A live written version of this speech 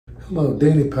Hello,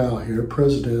 Danny Powell here,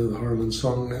 President of the Heartland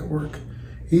Song Network.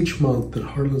 Each month, the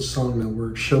Heartland Song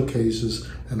Network showcases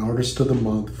an Artist of the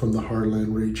Month from the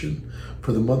Heartland region.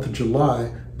 For the month of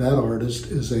July, that artist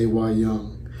is A.Y.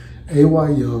 Young.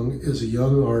 A.Y. Young is a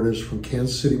young artist from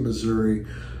Kansas City, Missouri,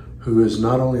 who is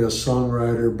not only a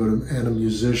songwriter and a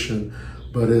musician,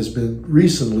 but has been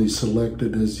recently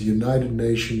selected as the United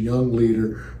Nations Young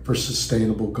Leader for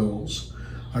Sustainable Goals.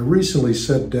 I recently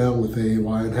sat down with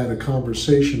A.Y. and had a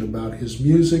conversation about his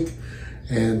music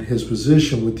and his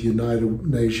position with the United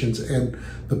Nations and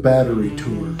the Battery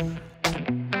Tour.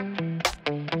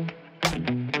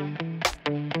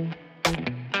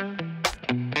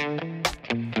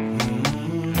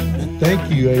 And thank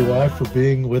you, A.Y., for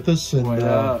being with us.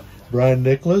 And Bryan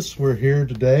Nicholas, we're here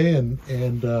today and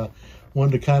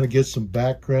wanted to kind of get some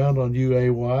background on you,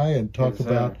 A.Y., and talk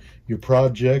about your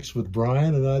projects with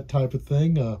Bryan and that type of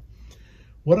thing.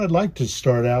 What I'd like to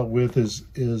start out with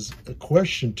is a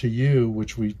question to you,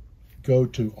 which we go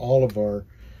to all of our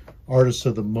Artists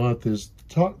of the Month, is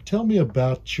tell me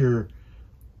about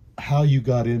how you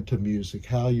got into music,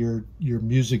 how your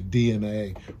music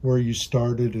DNA, where you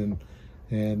started and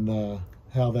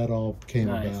how that all came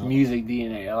about. Music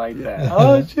DNA, I like that.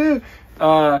 Oh, shoot.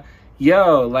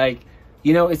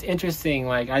 It's interesting.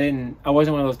 Like, I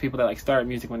wasn't one of those people that started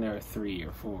music when they were 3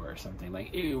 or 4 or something.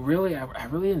 Like, I really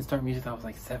didn't start music until I was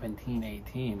like 17,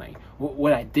 18. Like,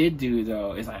 what I did do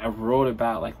though is I wrote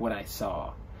about what I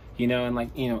saw,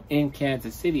 in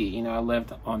Kansas City, I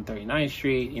lived on 39th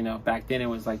Street. Back then it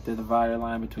was like the divider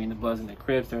line between the Bloods and the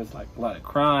Crips. There was like a lot of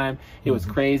crime. It was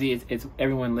crazy. It's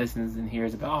everyone listens and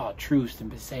hears about, Truce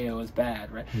and Paseo is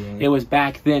bad, right? It was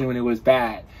back then when it was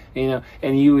bad, and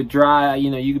you would drive,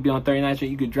 you could be on 39th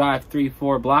Street, you could drive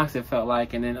 3-4 blocks, it felt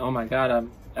like, and then, oh my God,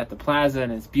 I'm at the plaza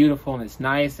and it's beautiful and it's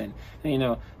nice, and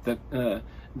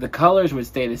the colors would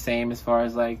stay the same as far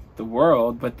as the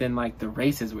world, but then the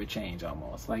races would change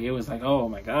almost. It was oh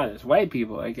my God, it's white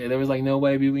people. There was no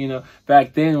white people,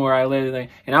 back then where I lived,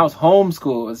 and I was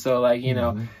homeschooled, so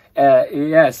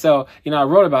so I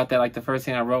wrote about that. The first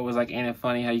thing I wrote was ain't it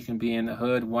funny how you can be in the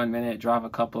hood 1 minute, drive a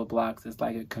couple of blocks, it's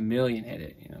like a chameleon hit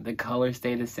it. The colors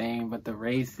stay the same, but the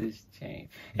races change.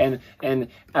 And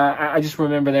I just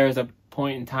remember there was a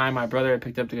point in time my brother had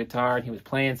picked up the guitar and he was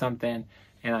playing something.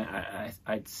 And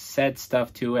I said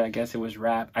stuff to it. I guess it was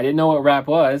rap. I didn't know what rap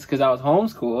was because I was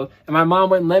homeschooled, and my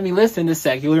mom wouldn't let me listen to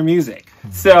secular music.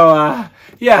 So, I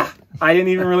didn't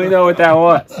even really know what that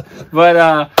was. But,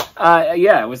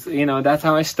 it was, that's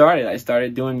how I started. I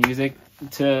started doing music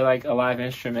to, a live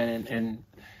instrument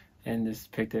and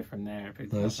just picked it from there.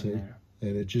 I see.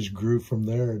 And it just grew from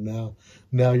there, and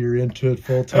now you're into it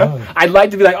full time. I'd like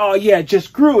to be it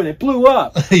just grew and it blew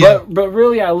up. Yeah. But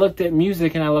really, I looked at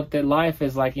music and I looked at life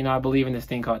as I believe in this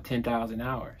thing called 10,000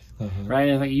 hours, right?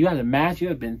 And it's you had a match, you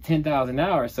have been 10,000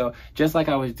 hours. So just like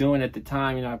I was doing at the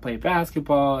time, I played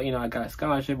basketball, I got a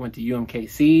scholarship, went to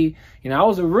UMKC. I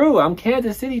was a Roo. I'm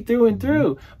Kansas City through and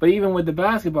through. But even with the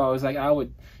basketball, it was I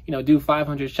would, do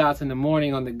 500 shots in the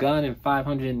morning on the gun and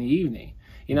 500 in the evening.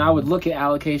 I would look at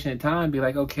allocation of time and be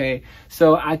okay,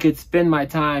 so I could spend my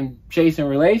time chasing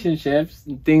relationships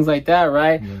and things like that,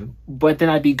 right? But then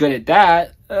I'd be good at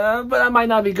that, but I might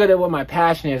not be good at what my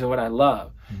passion is or what I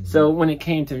love. So when it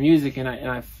came to music and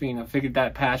I figured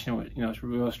that passion was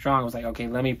real strong, I was okay,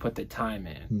 let me put the time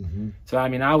in. So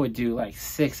I would do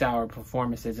 6-hour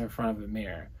performances in front of a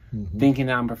mirror,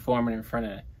 thinking I'm performing in front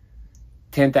of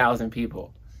 10,000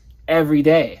 people every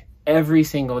day. Every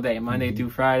single day, Monday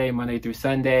through Friday, Monday through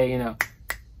Sunday,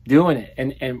 doing it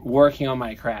and working on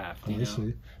my craft. I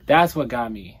see. That's what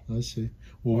got me. I see.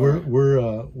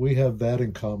 Well, we have that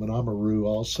in common. I'm a Roo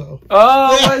also.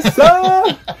 Oh, what's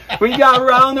up? We got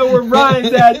I don't know where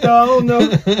Bryan's at though.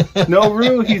 No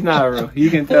Roo. He's not a Roo. You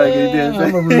can tell you this.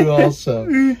 I'm a Roo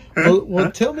also.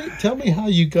 Well, tell me how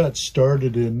you got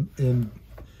started in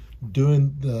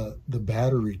doing the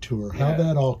Battery Tour. How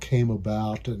that all came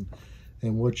about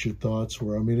and what your thoughts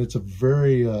were. It's a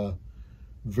very,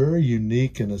 very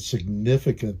unique and a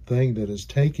significant thing that has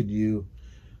taken you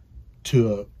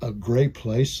to a great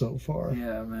place so far.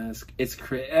 Yeah, man, it's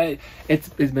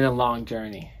been a long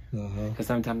journey. Because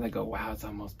sometimes I go, wow, it's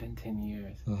almost been 10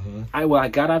 years. I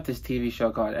got off this TV show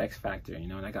called X Factor,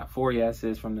 and I got 4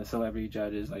 yeses from the celebrity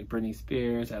judges like Britney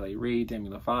Spears, L.A. Reid,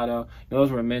 Demi Lovato. Those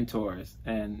were mentors,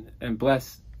 and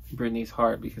bless Brittany's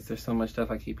heart, because there's so much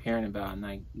stuff I keep hearing about, and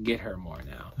I get her more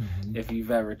now. If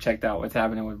you've ever checked out what's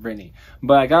happening with Brittany.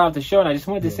 But I got off the show and I just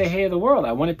wanted to say hey to the world.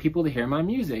 I wanted people to hear my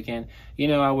music, and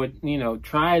I would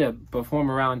try to perform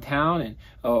around town, and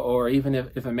or even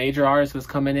if a major artist was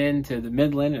coming in to the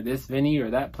Midland or this venue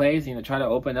or that place, try to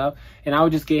open up, and I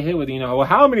would just get hit with well,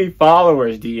 how many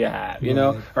followers do you have,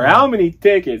 or how many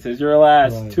tickets is your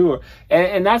last tour,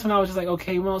 and that's when I was just like,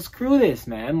 okay, well, screw this,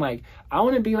 man. Like, I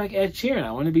want to be like Ed Sheeran.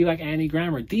 I want to be like Andy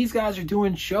Grammer. These guys are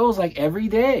doing shows like every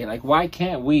day. Like, why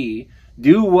can't we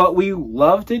do what we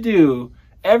love to do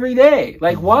every day?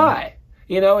 Like, why?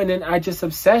 And then I just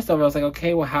obsessed over it. I was like,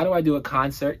 okay, well, how do I do a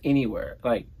concert anywhere?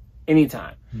 Like,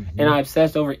 anytime. And I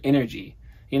obsessed over energy.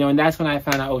 And that's when I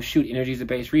found out, oh, shoot, energy is a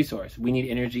base resource. We need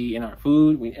energy in our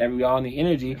food. We all need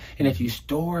energy. And if you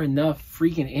store enough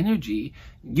freaking energy,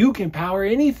 you can power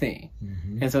anything.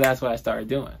 And so that's what I started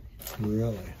doing.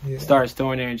 Really? Yeah. Started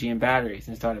storing energy in batteries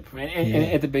and started. And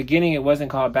at the beginning, it wasn't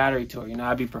called Battery Tour.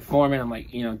 I'd be performing. I'm like,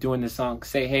 doing this song.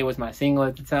 Say Hey was my single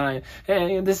at the time.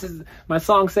 And this is my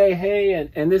song, Say Hey.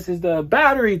 And this is the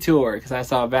Battery Tour, because I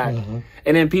saw Battery.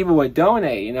 And then people would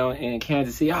donate, in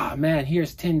Kansas City. Oh, man,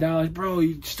 here's $10. Bro,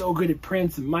 you're so good at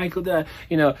Prince and Michael.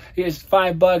 Here's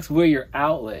 $5. We're your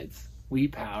outlets. We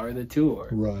power the tour.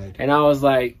 Right. And I was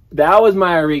like, that was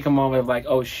my eureka moment of like,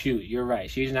 oh, shoot, you're right.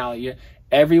 She's an outlet.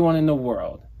 Everyone in the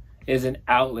world is an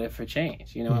outlet for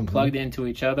change, and plugged into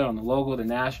each other on the local, the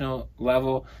national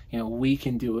level. We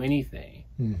can do anything,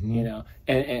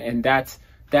 and that's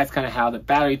kind of how the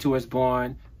Battery Tour is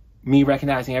born. Me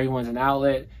recognizing everyone's an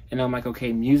outlet, and I'm like,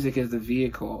 okay, music is the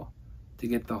vehicle to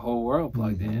get the whole world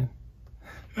plugged in.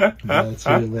 That's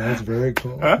very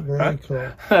cool. Very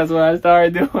cool. That's what I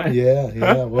started doing.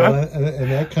 Yeah. Well, and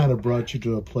that kind of brought you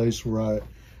to a place where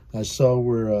I saw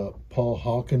where Paul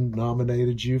Hawken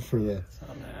nominated you for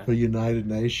for United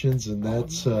Nations, and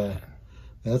that's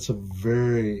a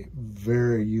very,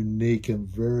 very unique and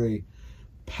very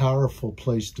powerful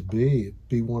place to be.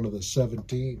 Be one of the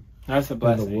 17 that's a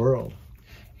blessing in the world.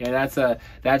 Yeah,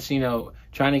 that's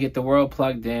trying to get the world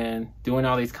plugged in, doing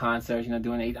all these concerts, I'm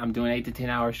doing 8 to 10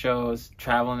 hour shows,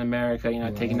 traveling America,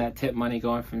 taking that tip money,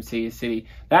 going from city to city.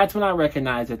 That's when I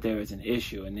recognized that there is an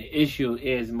issue. And the issue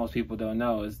is, most people don't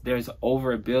know, is there's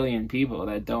over 1 billion people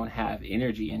that don't have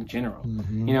energy in general.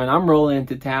 And I'm rolling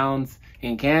into towns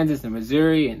in Kansas and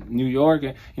Missouri and New York,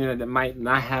 that might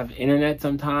not have internet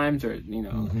sometimes, or,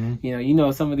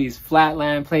 some of these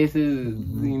flatland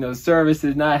places,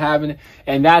 services not having it.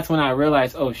 And that's when I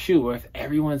realized, oh, shoot, if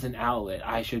everyone's an outlet,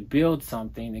 I should build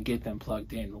something to get them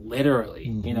plugged in, literally,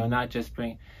 not just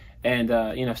bring. And,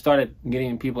 started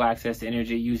getting people access to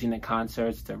energy, using the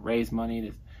concerts to raise money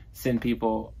to send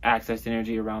people access to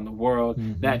energy around the world.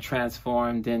 That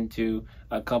transformed into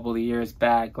a couple of years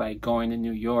back, like going to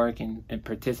New York and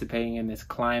participating in this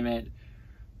climate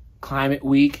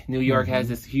week. New York has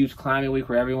this huge climate week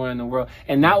where everyone in the world,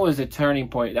 and that was a turning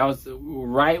point. That was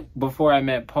right before I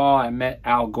met Paul. I met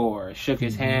Al Gore, shook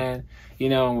his hand,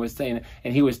 and was saying,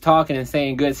 and he was talking and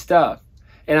saying good stuff.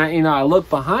 And I look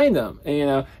behind him,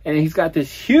 and he's got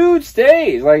this huge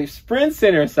stage, like Sprint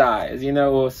Center size,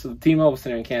 T-Mobile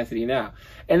Center in Kansas City now.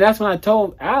 And that's when I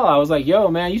told Al, I was like, yo,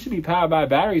 man, you should be powered by a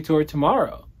Battery Tour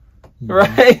tomorrow.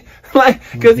 Right? Like,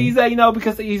 because he's like,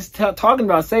 because he's talking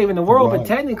about saving the world, but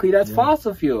technically that's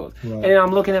fossil fuels. And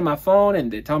I'm looking at my phone,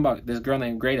 and they're talking about this girl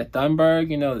named Greta Thunberg,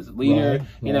 this leader,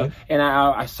 and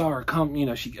I saw her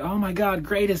come, she, oh my God,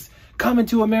 greatest coming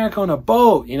to America on a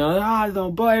boat,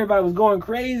 everybody was going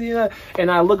crazy,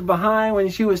 and I looked behind when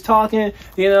she was talking,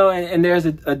 and there's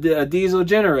a diesel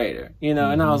generator, and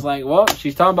I was like, well,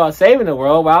 she's talking about saving the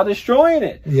world while destroying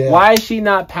it. Why is she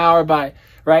not powered by,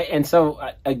 right? And so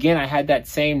again, I had that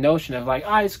same notion of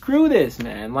like, screw this,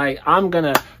 man. Like, I'm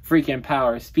gonna freaking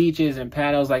power speeches and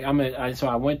panels. Like, so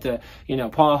I went to,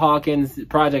 Paul Hawken's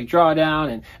Project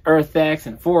Drawdown and EarthX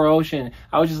and 4Ocean.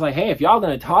 I was just like, hey, if y'all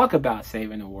gonna talk about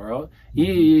saving the world,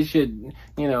 you should,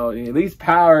 at least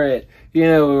power it,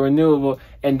 renewable.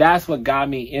 And that's what got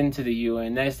me into the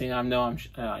UN. Next thing I know, I'm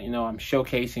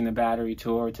showcasing the Battery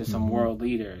Tour to some world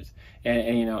leaders.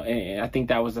 And I think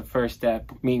that was the first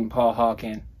step, meeting Paul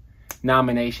Hawken.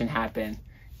 Nomination happened.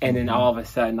 And then all of a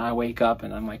sudden I wake up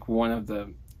and I'm like one of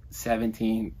the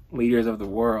 17 leaders of the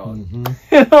world.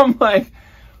 And I'm like,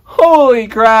 holy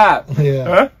crap.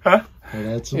 Yeah. Well,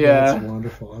 that's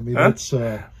wonderful. I mean, it's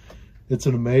an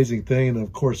amazing thing. And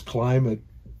of course, climate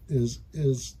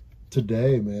is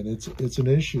today, man, it's an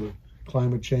issue.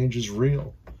 Climate change is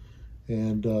real.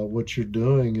 And what you're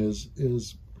doing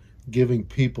is giving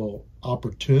people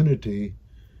opportunity,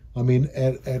 I mean,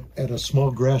 at a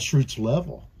small grassroots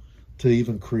level, to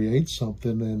even create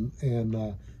something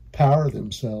and power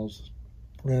themselves.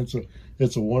 And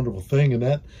it's a wonderful thing. And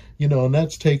that, and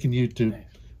that's taken you to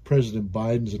President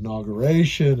Biden's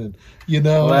inauguration, and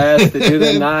blessed to do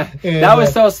that. That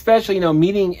was so special,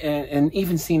 meeting and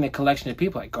even seeing the collection of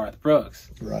people like Garth Brooks,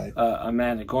 right?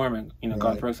 Amanda Gorman, right.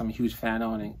 Garth Brooks, I'm a huge fan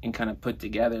of, and kind of put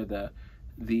together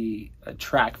the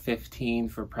track 15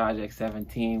 for Project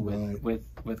 17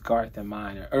 with Garth in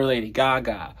mind, or Lady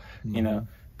Gaga,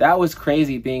 That was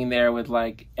crazy being there with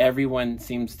like everyone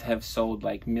seems to have sold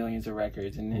like millions of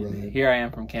records, and here I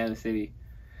am from Kansas City.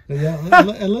 Yeah,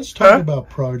 and let's talk about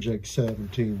Project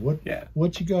 17.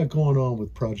 What you got going on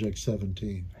with Project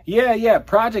 17? Yeah,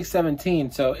 Project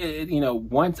 17. So,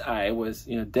 once I was,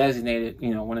 designated,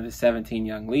 one of the 17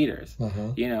 young leaders,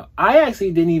 I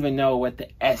actually didn't even know what the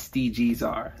SDGs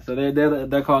are. So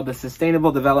they're called the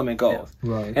Sustainable Development Goals.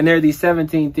 Yeah, right. And they're these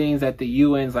 17 things that the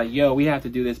UN's like, we have to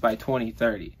do this by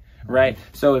 2030. Right.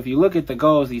 So if you look at the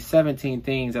goals, these 17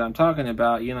 things that I'm talking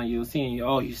about, you'll see,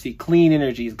 you see clean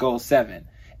energy is goal 7.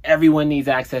 Everyone needs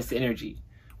access to energy,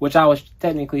 which I was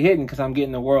technically hitting because I'm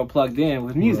getting the world plugged in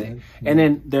with music. Right. And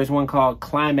then there's one called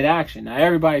climate action. Now,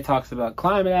 everybody talks about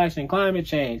climate action, climate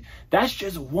change. That's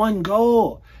just one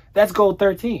goal. That's goal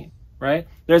 13, right?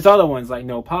 There's other ones like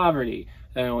no poverty.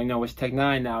 We know which Tech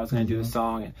 9 now is going to do the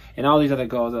song, and all these other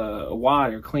goals,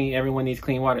 water, clean, everyone needs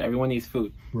clean water, everyone needs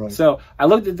food. Right. So I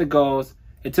looked at the goals.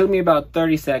 It took me about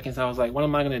 30 seconds. I was like, what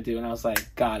am I going to do? And I was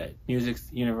like, got it. Music's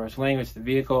universal language, the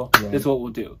vehicle. Right. This is what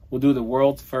we'll do. We'll do the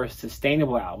world's first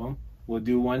sustainable album. We'll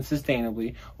do one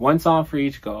sustainably, one song for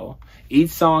each goal, each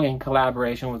song in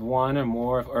collaboration with one or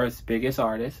more of Earth's biggest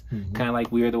artists, kind of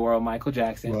like We Are the World, Michael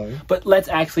Jackson. Right. But let's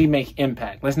actually make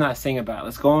impact. Let's not sing about it.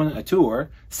 Let's go on a tour,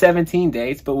 17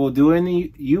 dates, but we'll do it in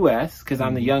the U.S. because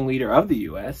I'm the young leader of the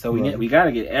U.S. So we got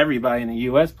to get everybody in the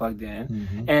U.S. plugged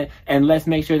in, and let's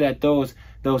make sure that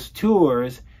those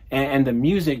tours and the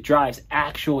music drives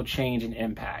actual change and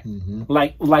impact.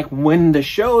 Like when the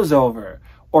show's over,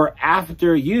 or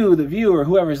after you, the viewer,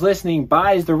 whoever's listening,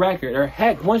 buys the record, or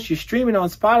heck, once you're streaming on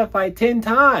Spotify 10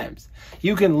 times,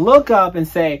 you can look up and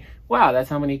say, wow, that's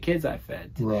how many kids I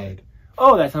fed today. Right.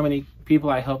 Oh, that's how many people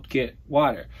I helped get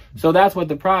water. So that's what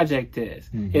the project is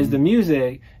the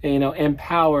music,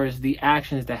 empowers the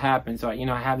actions to happen. So,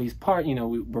 I have these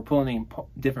we're pulling in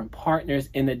different partners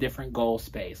in the different goal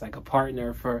space, like a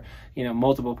partner for,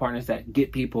 multiple partners that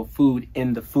get people food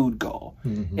in the food goal.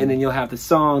 And then you'll have the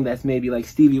song that's maybe like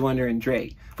Stevie Wonder and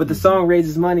Drake. But the song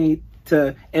raises money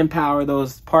to empower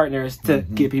those partners to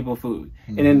get people food.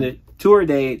 And then the tour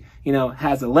date,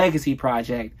 has a legacy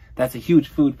project that's a huge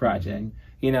food project.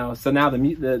 So now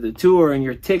the tour and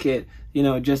your ticket,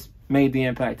 just made the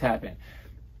impact happen.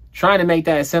 Trying to make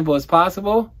that as simple as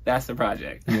possible, that's the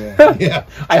project. Yeah.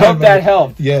 I hope that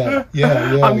helped. Yeah.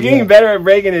 I'm getting better at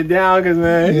breaking it down because,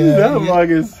 man,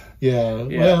 Yeah.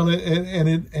 Well,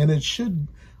 and it should,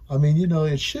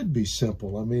 it should be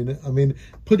simple. I mean,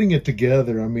 putting it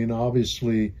together,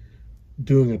 obviously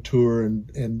doing a tour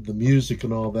and the music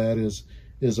and all that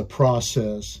is a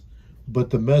process,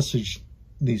 but the message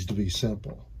needs to be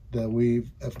simple, that we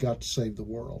have got to save the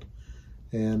world.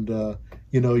 And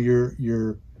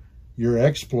your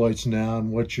exploits now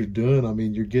and what you're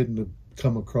doing, you're getting to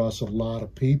come across a lot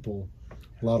of people,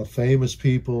 a lot of famous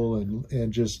people,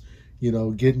 and just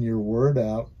getting your word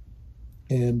out.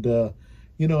 And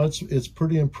it's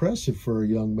pretty impressive for a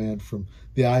young man from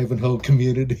the Ivanhoe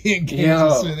community in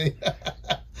Kansas City.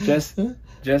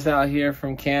 Just out here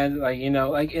from Kansas,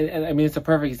 it's a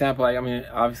perfect example.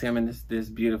 Obviously I'm in this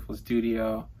beautiful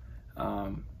studio,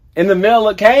 in the middle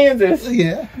of Kansas.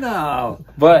 Yeah. No.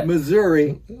 But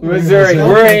Missouri. We're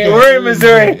in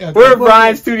Missouri. We're at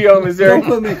Bryan's studio in Missouri. Don't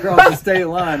put me across the state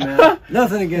line, man.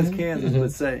 Nothing against Kansas,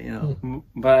 but say,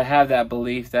 But I have that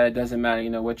belief that it doesn't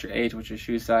matter, what your age, what your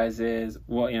shoe size is,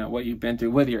 what you've been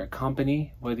through, whether you're a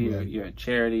company, whether you're a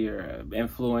charity or an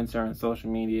influencer on social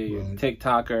media, you're a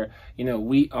TikToker,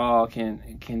 we all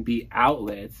can be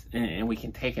outlets and we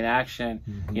can take an action,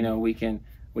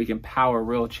 we can power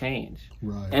real change.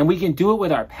 Right. And we can do it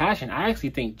with our passion. I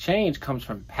actually think change comes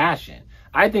from passion.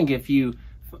 I think if you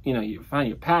find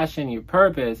your passion, your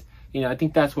purpose, I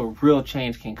think that's where real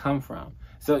change can come from.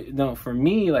 So, for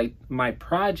me, like my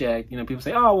project, people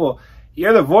say, oh, well,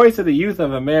 you're the voice of the youth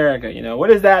of America. What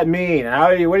does that mean? What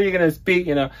are you going to speak?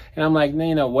 And I'm like,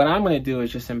 no, what I'm going to do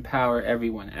is just empower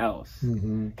everyone else.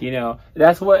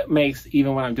 That's what makes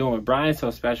even what I'm doing with Bryan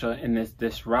so special in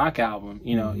this rock album.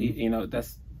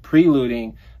 That's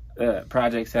preluding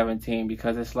Project 17,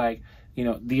 because it's like,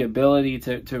 the ability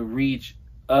to reach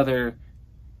other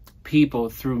people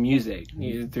through music,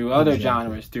 through other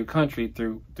genres, through country,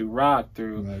 through rock,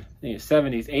 through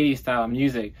 70s, 80s style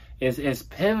music is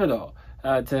pivotal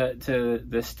to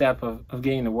the step of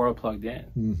getting the world plugged in.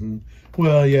 Mm-hmm.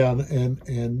 Well, yeah,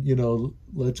 and you know,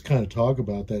 let's kind of talk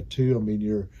about that too. I mean,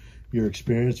 your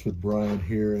experience with Bryan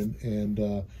here, and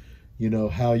you know,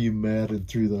 how you met and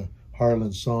through the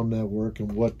Heartland Song Network,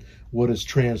 and what is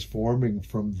transforming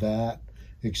from that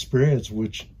experience,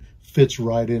 which fits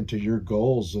right into your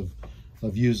goals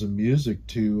of using music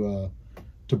to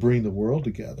bring the world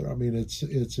together. I mean, it's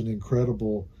an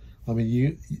incredible. I mean,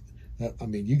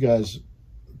 you guys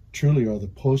truly are the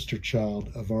poster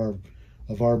child of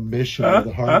our mission of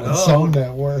the Heartland Song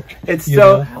Network. It's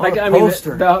so like, I mean,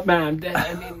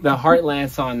 the Heartland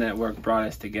Song Network brought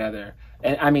us together.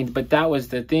 And I mean, but that was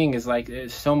the thing, is like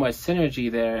there's so much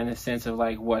synergy there in the sense of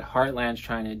like what Heartland's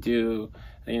trying to do,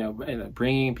 you know,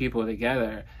 bringing people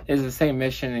together is the same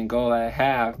mission and goal I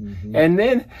have. Mm-hmm. And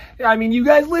then, I mean, you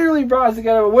guys literally brought us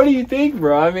together. What do you think,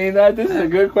 bro? I mean, this is a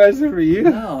good question for you.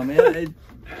 No, man,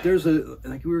 there's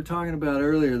like we were talking about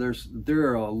earlier, there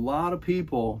are a lot of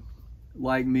people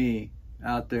like me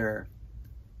out there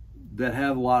that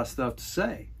have a lot of stuff to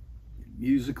say,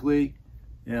 musically,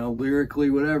 you know, lyrically,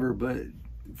 whatever, but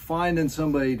finding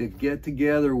somebody to get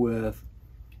together with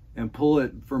and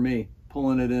pulling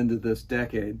it into this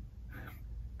decade,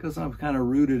 because I'm kind of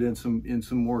rooted in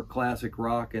some more classic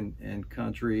rock and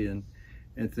country and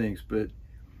things, but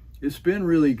it's been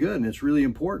really good, and it's really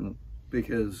important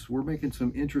because we're making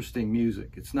some interesting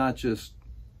music. It's not just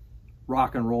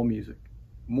rock and roll music,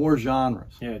 more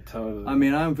genres. Yeah, totally. I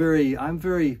mean, I'm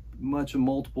very much a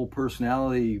multiple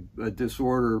personality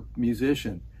disorder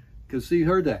musician, because you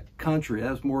heard that country,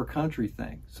 that's more country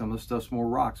thing. Some of the stuff's more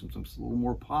rock, some stuff's a little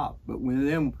more pop. But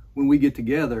when we get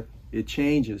together, it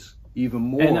changes even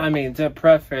more. And I mean, to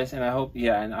preface, and I hope you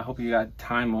got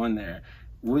time on there.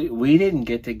 We didn't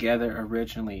get together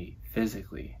originally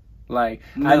physically. Like,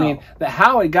 no. I mean,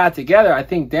 how it got together, I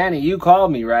think, Danny, you called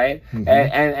me, right? Mm-hmm.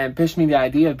 And pitched me the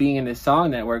idea of being in this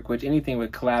song network, which anything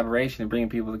with collaboration and bringing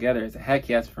people together is a heck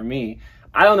yes for me.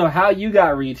 I don't know how you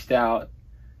got reached out,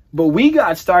 but we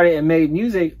got started and made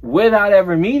music without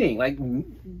ever meeting. Like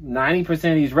 90% of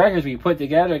these records we put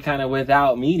together kind of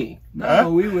without meeting.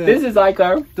 No, we went. This is like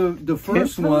the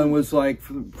first one was like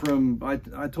from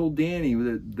I told Danny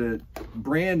that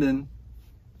Brandon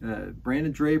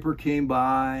Draper came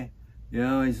by. You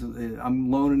know,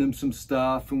 I'm loaning him some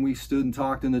stuff, and we stood and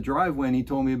talked in the driveway, and he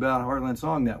told me about Heartland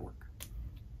Song Network.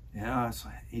 Yeah,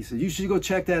 he said, you should go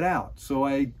check that out. So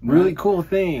I really cool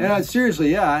thing. And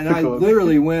seriously, yeah, and I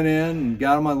literally went in and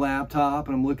got on my laptop,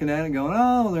 and I'm looking at it and going,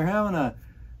 oh, they're having a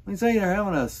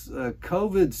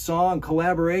COVID song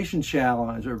collaboration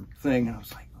challenge or thing. And I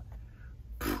was like,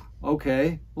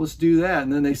 okay, let's do that.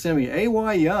 And then they sent me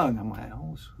A.Y. Young. I'm like,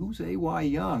 oh, who's A.Y.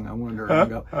 Young? I wonder. And I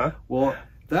go, well,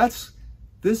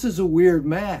 this is a weird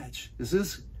match. Is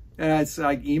this? And I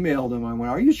emailed him. I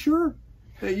went, are you sure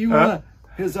that you want to?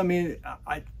 Because I mean,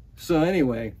 so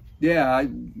anyway, yeah,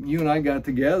 you and I got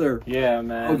together. Yeah,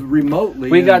 man.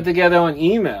 Remotely. We got together on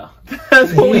email.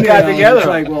 That's what we got together. It's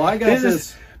like, well, I got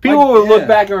this. People will look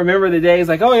back and remember the days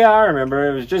like, oh yeah, I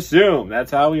remember. It was just Zoom. That's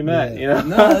how we met. You know?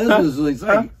 No, this was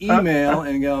like email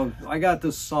and go. I got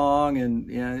this song,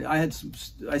 and I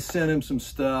sent him some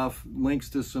stuff, links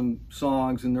to some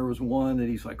songs, and there was one that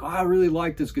he's like, oh, I really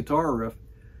like this guitar riff.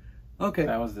 Okay,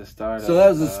 that was the start. So that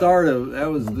was the start of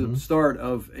the start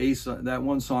of that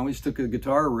one song. We just took a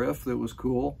guitar riff that was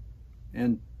cool,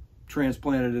 and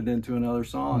transplanted it into another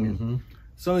song. And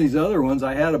some of these other ones,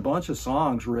 I had a bunch of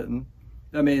songs written.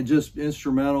 I mean, just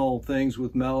instrumental things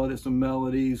with some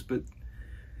melodies, but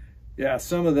yeah,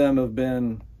 most of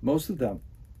them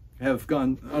have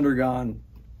undergone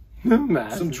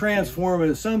some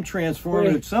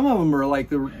transformative, some of them are like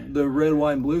the red,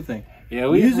 white, and blue thing. Yeah,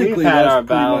 we've had our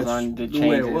battles on the changes. The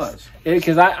way it was.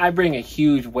 Because I bring a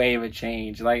huge wave of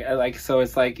change. Like so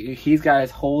it's like he's got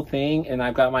his whole thing and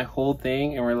I've got my whole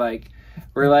thing, and we're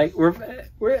you're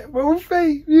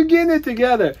getting it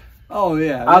together. Oh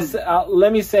yeah.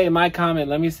 Let me say my comment.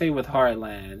 Let me say with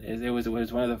Heartland is it was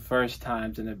one of the first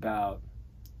times in about,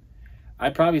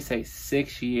 I'd probably say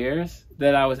 6 years,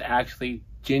 that I was actually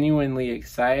genuinely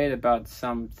excited about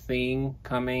something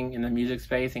coming in the music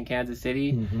space in Kansas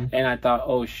City. And I thought,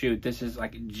 oh shoot, this is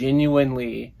like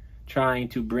genuinely trying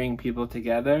to bring people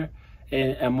together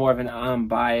in a more of an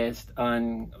unbiased,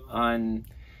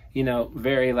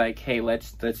 very like, hey,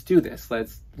 let's do this.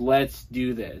 Let's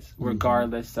do this,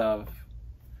 regardless of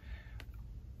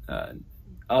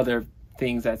other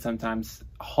things that sometimes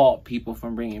halt people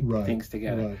from bringing things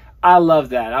together. Right. I love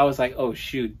that. I was like, oh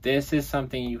shoot, this is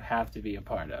something you have to be a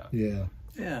part of. Yeah.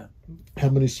 Yeah. How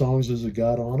many songs has it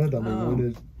got on it? I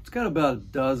mean, it's got about a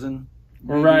dozen.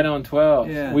 We're right on 12.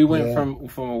 Yeah. We went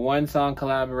from a one song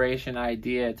collaboration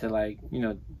idea to, like, you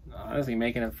know, honestly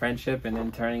making a friendship and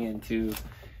then turning into.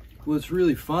 Well, it's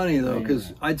really funny though,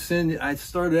 because I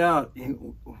started out,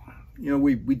 you know,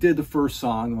 we did the first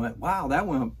song and went, wow, that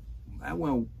went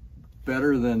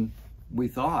better than we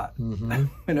thought. And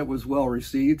it was well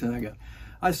received. And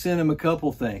I sent him a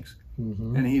couple things,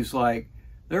 and he's like,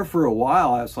 there for a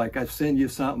while, I was like, I send you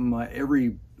something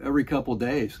every couple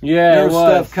days. Yeah, there was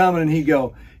stuff coming, and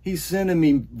he's sending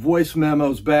me voice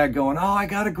memos back going, oh, I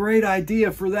got a great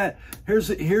idea for that. Here's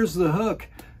the hook,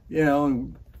 you know.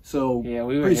 And so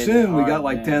pretty soon we got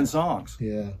like 10 songs.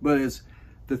 Yeah. But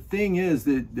the thing is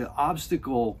that the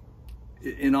obstacle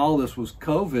in all this was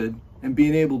COVID and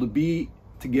being able to be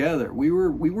together. We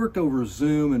worked over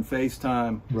Zoom and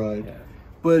FaceTime. Right. Yeah.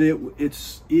 But it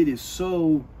is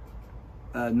so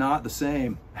not the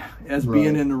same as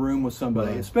being in the room with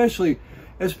somebody,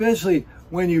 especially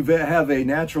when you have a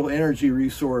natural energy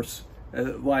resource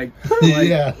like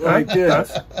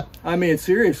this. I mean,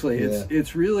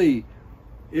 seriously,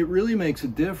 it really makes a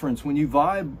difference when you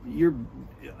vibe.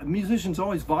 Musicians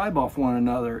always vibe off one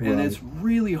another, and it's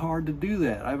really hard to do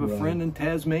that. I have a friend in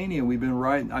Tasmania. We've been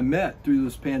writing. I met through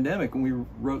this pandemic, and we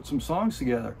wrote some songs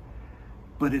together.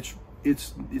 But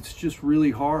it's just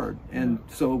really hard. And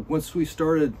so once we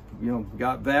started, you know,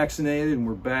 got vaccinated and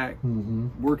we're back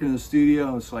working in the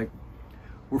studio, it's like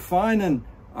we're finding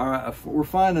a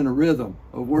rhythm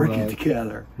of working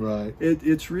together. Right.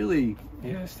 It's really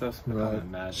stuff's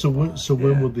becoming magic. So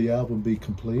when will the album be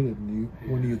completed? And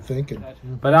when are you thinking?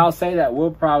 But I'll say that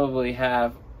we'll probably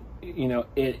have, you know,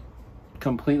 it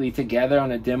completely together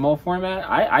on a demo format.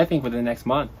 I think within the next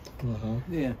month.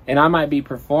 Yeah. And I might be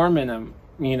performing them,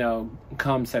 you know,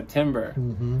 come September.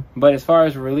 But as far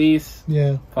as release,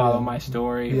 follow my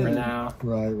story for now.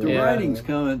 The writing's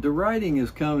coming. The writing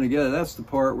is coming together. That's the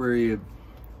part where you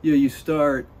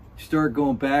start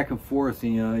going back and forth.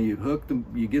 And, you know,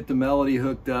 you get the melody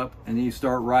hooked up, and then you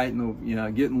start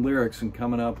writing, getting lyrics and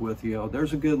coming up with, you know,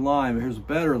 there's a good line, here's a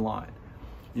better line,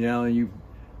 you know, and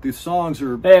the songs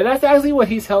are. Yeah, that's actually what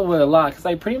he's helped with a lot. Cause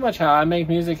like pretty much how I make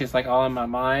music is like all in my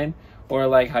mind. Or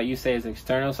like how you say it's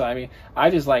external. So I mean,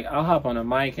 I'll hop on a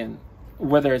mic, and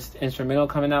whether it's instrumental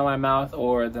coming out of my mouth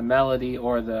or the melody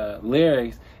or the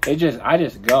lyrics, I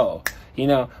just go, you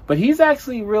know. But he's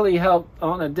actually really helped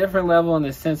on a different level in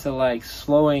the sense of like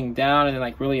slowing down and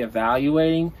like really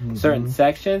evaluating certain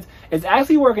sections. It's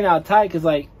actually working out tight because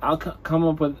like I'll come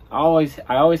up with I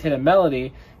always hit a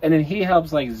melody, and then he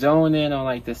helps like zone in on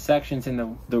like the sections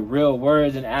and the real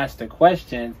words and ask the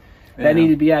questions that need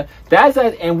to be asked.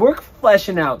 And we're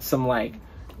fleshing out some like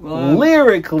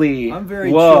lyrically. I'm very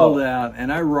chilled out,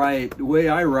 and I write. The way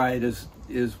I write is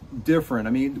different.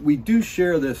 I mean, we do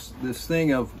share this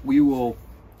thing of we will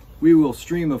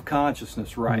stream of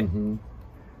consciousness, right?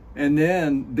 And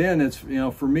then it's, you know,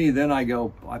 for me, then I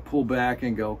pull back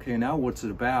and go, okay, now what's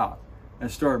it about? And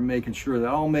start making sure that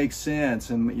all makes sense,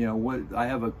 and you know what I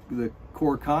have the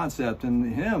core concept.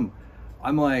 And him,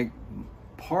 I'm like.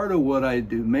 Part of what I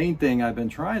do, main thing I've been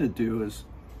trying to do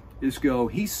is go,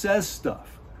 he says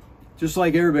stuff just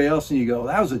like everybody else, and you go,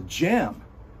 that was a gem,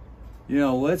 you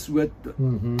know,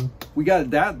 we got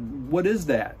that, what is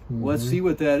that? Let's see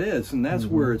what that is. And that's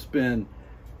where it's been,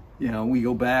 you know, we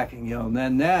go back and, you know, and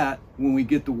then that, when we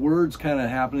get the words kind of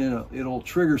happening, it'll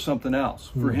trigger something else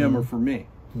for him or for me.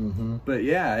 But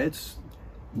yeah,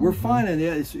 we're finding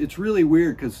it's really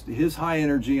weird because his high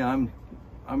energy, I'm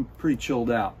pretty chilled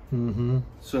out.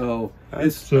 So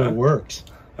it works.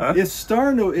 It's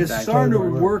starting to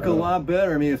work a lot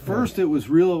better. I mean, at first it was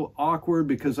real awkward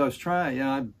because I was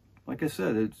trying. Like I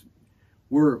said,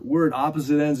 we're at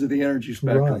opposite ends of the energy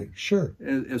spectrum. Right. Sure.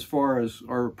 As far as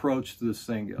our approach to this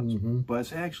thing goes, but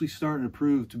it's actually starting to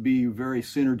prove to be very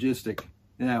synergistic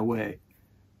in that way.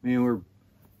 I mean,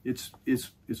 it's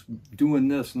doing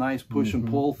this nice push and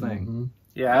pull thing.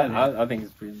 Yeah, I think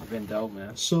it's been dope,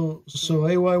 man. So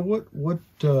AY, what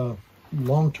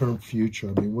long-term future?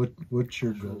 I mean, what's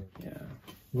your goal? Yeah.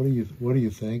 What are you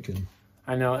thinking?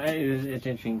 I know it's an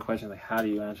interesting question. Like, how do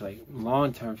you answer? Like,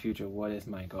 long-term future, what is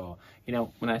my goal? You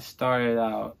know, when I started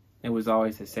out, it was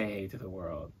always to say hey to the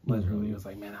world. Literally, it was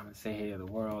like, man, I'm gonna say hey to the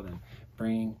world and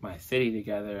bring my city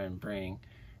together and bring,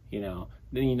 you know.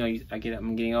 Then, you know,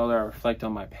 I'm getting older, I reflect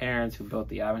on my parents who built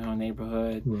the Ivanhoe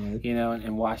neighborhood, you know,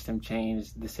 and watch them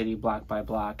change the city block by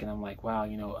block. And I'm like, wow,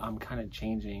 you know, I'm kind of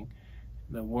changing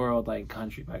the world like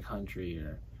country by country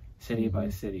or city by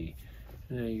city.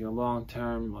 you go long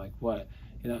term, like what?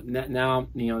 Now,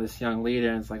 this young leader,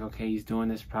 and it's like, okay, he's doing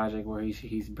this project where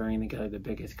he's bringing together the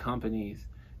biggest companies,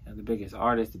 the biggest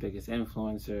artists, the biggest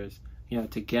influencers,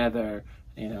 together,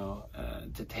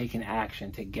 to take an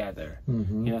action together.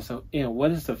 So, what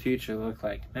does the future look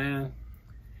like, man?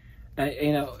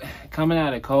 Coming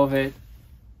out of COVID,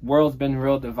 world's been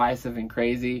real divisive and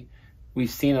crazy.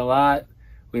 We've seen a lot.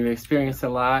 We've experienced a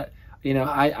lot.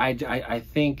 I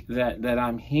think that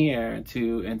I'm here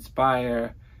to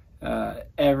inspire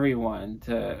everyone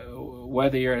to,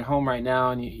 whether you're at home right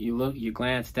now and you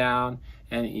glance down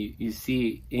and you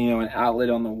see, an outlet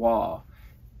on the wall.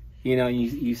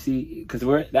 You see, because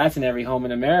that's in every home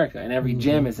in America, and every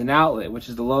gym is an outlet, which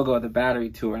is the logo of the Battery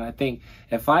Tour. And I think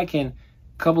if I can,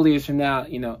 a couple of years from now,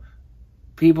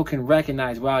 people can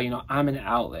recognize, wow, I'm an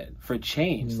outlet for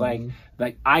change. Like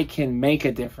I can make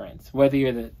a difference, whether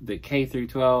you're the K through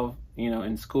 12,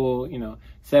 in school,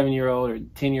 7-year-old or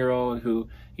 10-year-old who,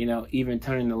 even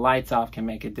turning the lights off can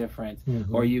make a difference.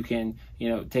 Or you can,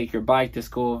 take your bike to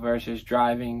school versus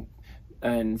driving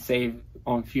and save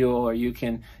on fuel, or you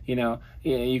can,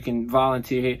 you can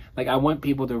volunteer. Like, I want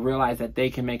people to realize that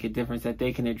they can make a difference, that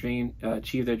they can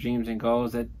achieve their dreams and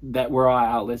goals, that we're all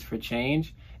outlets for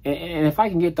change. And if I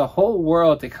can get the whole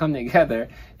world to come together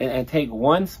and take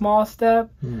one small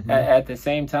step at the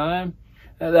same time,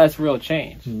 that's real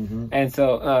change. And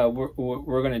so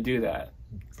we're going to do that.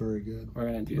 Very good. We're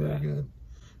going to do that. Very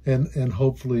good. And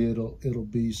hopefully it'll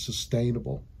be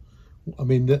sustainable. I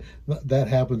mean, that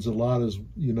happens a lot. As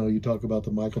you talk about the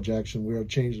Michael Jackson, we are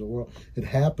changing the world. It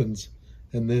happens,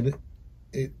 and then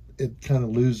it kind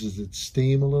of loses its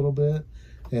steam a little bit,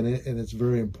 and it's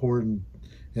very important.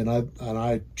 And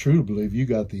I truly believe you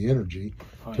got the energy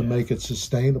to make it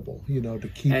sustainable. To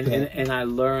keep that. And I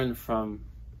learned from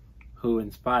who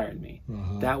inspired me.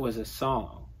 That was a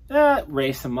song.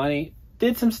 Raised some money,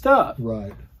 did some stuff.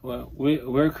 Right. Well,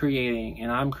 we're creating,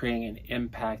 and I'm creating an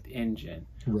impact engine.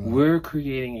 Right. We're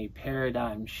creating a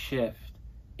paradigm shift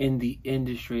in the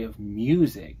industry of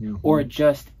music, or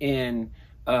just in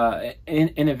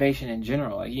innovation in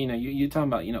general. Like, you're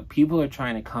talking about, people are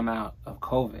trying to come out of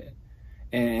COVID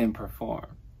and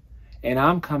perform. And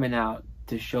I'm coming out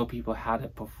to show people how to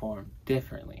perform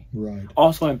differently. Right.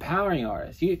 Also empowering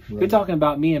artists. You're talking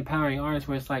about me empowering artists,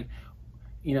 where it's like,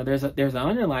 there's an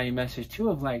underlying message too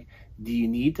of like, do you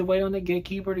need to wait on the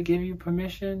gatekeeper to give you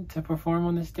permission to perform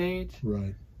on the stage?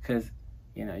 Right. Because,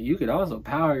 you could also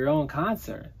power your own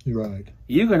concert. Right.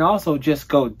 You can also just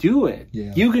go do it.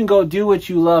 Yeah. You can go do what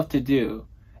you love to do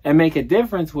and make a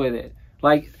difference with it.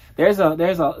 Like, there's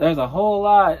a whole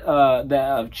lot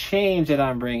of change that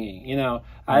I'm bringing. And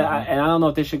I don't know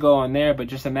if this should go on there, but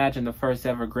just imagine the first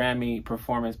ever Grammy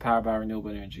performance powered by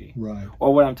renewable energy. Right.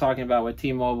 Or what I'm talking about with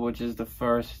T-Mobile, which is the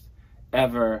first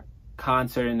ever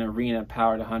concert in the arena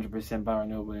powered 100% by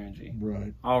renewable energy.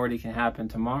 Right. Already can happen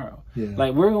tomorrow. Yeah.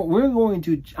 Like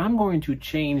I'm going to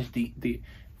change the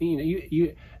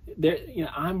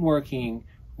I'm working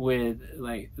with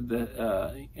like I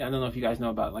don't know if you guys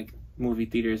know about like movie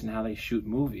theaters and how they shoot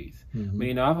movies.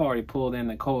 But I've already pulled in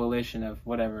the coalition of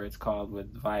whatever it's called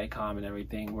with Viacom and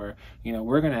everything, where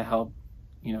we're going to help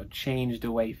change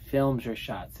the way films are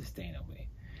shot sustainably.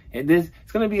 It's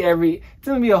going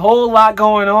to be a whole lot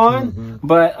going on,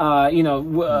 but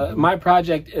my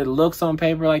project, it looks on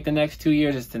paper like the next 2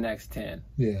 years is the next 10.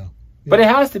 Yeah. But it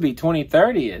has to be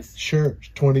 2030 is. Sure,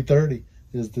 2030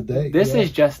 is the date. This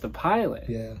is just the pilot.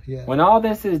 Yeah, yeah. When all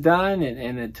this is done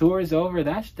and the tour is over,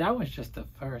 that was just the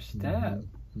first step.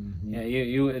 Yeah,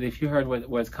 you if you heard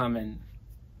what's coming,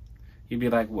 you'd be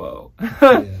like, whoa.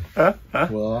 Yeah.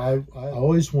 Well, I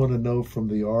always want to know from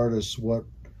the artists what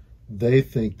they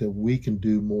think that we can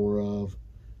do more of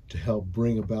to help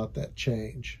bring about that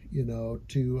change,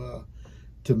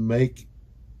 to make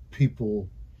people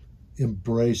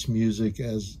embrace music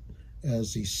as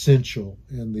essential,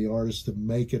 and the artists that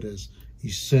make it as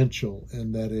essential,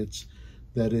 and that it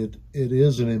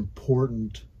is an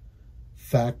important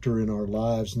factor in our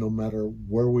lives, no matter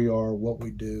where we are, what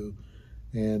we do.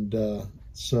 And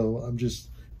so I'm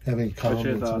just having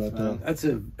comments about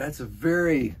that. That's a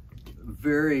very,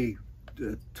 very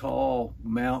tall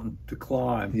mountain to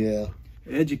climb. Yeah.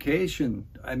 Education.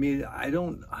 I mean, I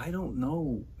don't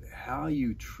know how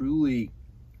you truly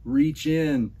reach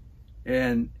in,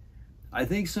 and I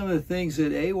think some of the things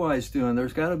that AY's doing,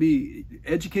 there's got to be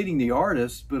educating the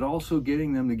artists, but also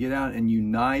getting them to get out and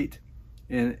unite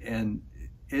and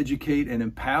educate and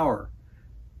empower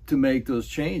to make those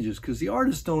changes, because the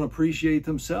artists don't appreciate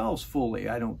themselves fully,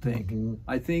 I don't think.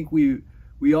 I think we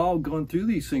all gone through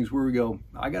these things where we go,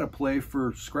 I got to play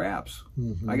for scraps.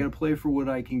 I got to play for what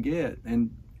I can get.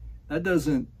 And that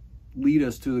doesn't lead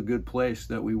us to the good place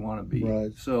that we want to be.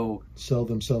 Right. So sell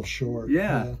themselves short.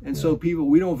 Yeah. And so people,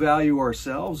 we don't value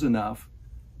ourselves enough.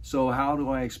 So how do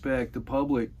I expect the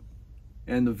public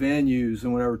and the venues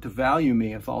and whatever to value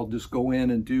me if I'll just go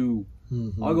in and do,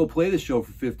 I'll go play the show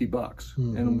for $50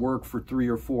 and work for 3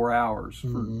 or 4 hours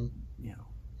for, you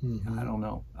know, I don't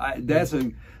know.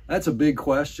 That's a big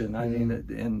question. I mean,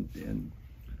 and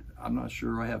I'm not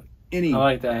sure I have any I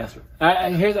like that answer.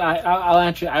 I'll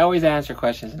answer. I always answer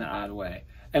questions in an odd way,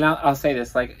 and I'll say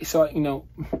this: like, so, you know,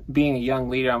 being a young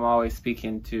leader, I'm always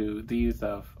speaking to the youth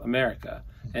of America,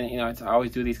 and, you know, I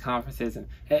always do these conferences, and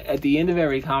at the end of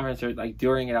every conference or like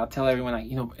during it, I'll tell everyone, like,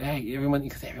 you know, hey, everyone,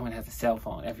 because everyone has a cell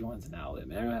phone, everyone's an outlet,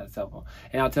 man, everyone has a cell phone,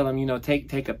 and I'll tell them, you know,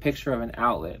 take a picture of an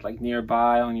outlet like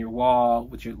nearby on your wall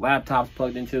with your laptops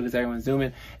plugged into, because everyone's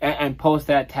zooming, and post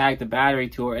that, tag the battery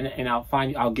to it, and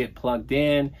I'll get plugged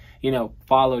in, you know,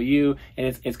 follow you,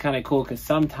 and it's kind of cool because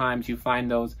sometimes you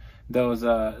find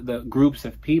the groups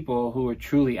of people who are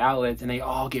truly outlets, and they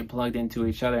all get plugged into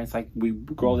each other. It's like we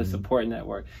grow the support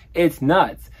network. It's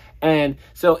nuts. And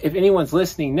so if anyone's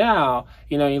listening now,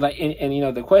 you know, you're like, and you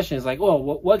know, the question is like, well,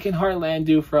 what can Heartland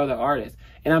do for other artists?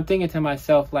 And I'm thinking to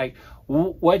myself, like,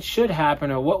 what should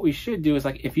happen, or what we should do is,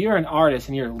 like, if you're an artist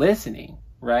and you're listening,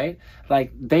 right?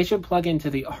 Like, they should plug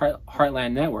into the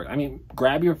Heartland network. I mean,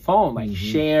 grab your phone, like,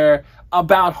 share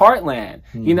about Heartland,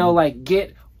 you know, like,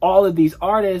 get all of these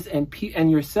artists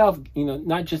and yourself, you know,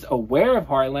 not just aware of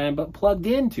Heartland, but plugged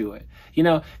into it, you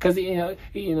know, because, you know,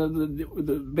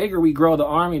 the bigger we grow the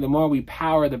army, the more we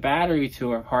power the battery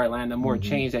to our Heartland, the more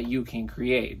change that you can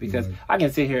create. Because I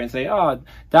can sit here and say, oh,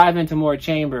 dive into more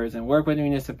chambers and work with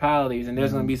municipalities, and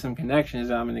there's going to be some connections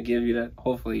that I'm going to give you that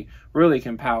hopefully really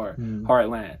can power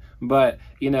Heartland. But,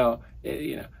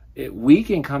 we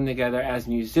can come together as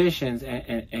musicians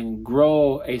and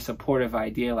grow a supportive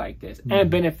idea like this and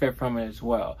benefit from it as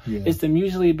well. It's the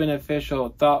mutually beneficial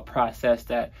thought process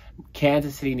that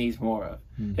Kansas City needs more of.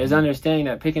 Is understanding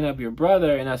that picking up your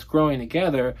brother and us growing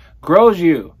together grows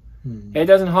you. It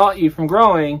doesn't halt you from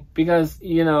growing because,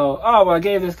 you know, oh, well, I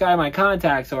gave this guy my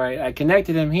contacts, or I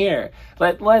connected him here.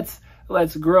 Let's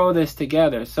grow this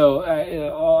together. So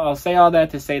I'll say all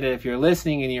that to say that if you're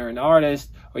listening and you're an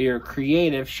artist or you're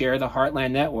creative, share the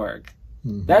Heartland network.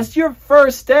 That's your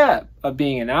first step of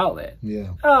being an outlet.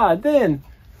 Then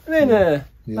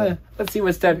let's see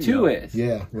what step 2 is.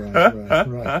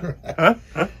 Right.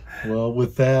 Well,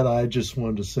 with that, I just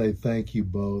wanted to say thank you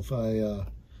both.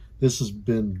 This has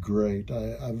been great.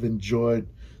 I've enjoyed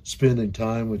spending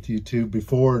time with you two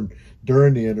before and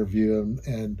during the interview,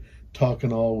 and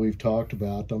talking all we've talked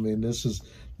about. I mean, this is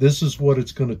what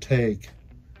it's going to take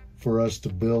for us to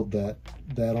build that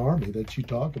army that you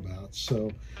talk about.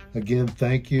 So again,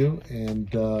 thank you,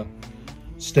 and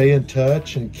stay in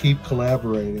touch and keep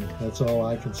collaborating. That's all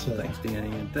I can say. Thanks, Danny,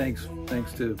 and thanks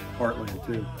to Heartland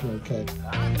too. Okay.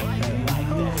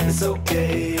 It's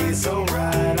okay, it's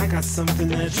alright. I got something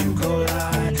that you go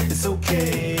lie. It's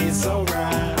okay, it's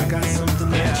alright. I got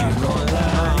something that you go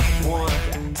lie.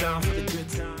 One time for the good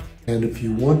time. And if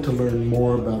you want to learn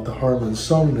more about the Heartland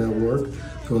Song Network,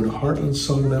 go to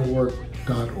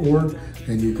heartlandsongnetwork.org,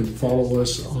 and you can follow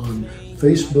us on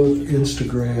Facebook,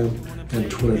 Instagram, and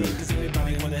Twitter.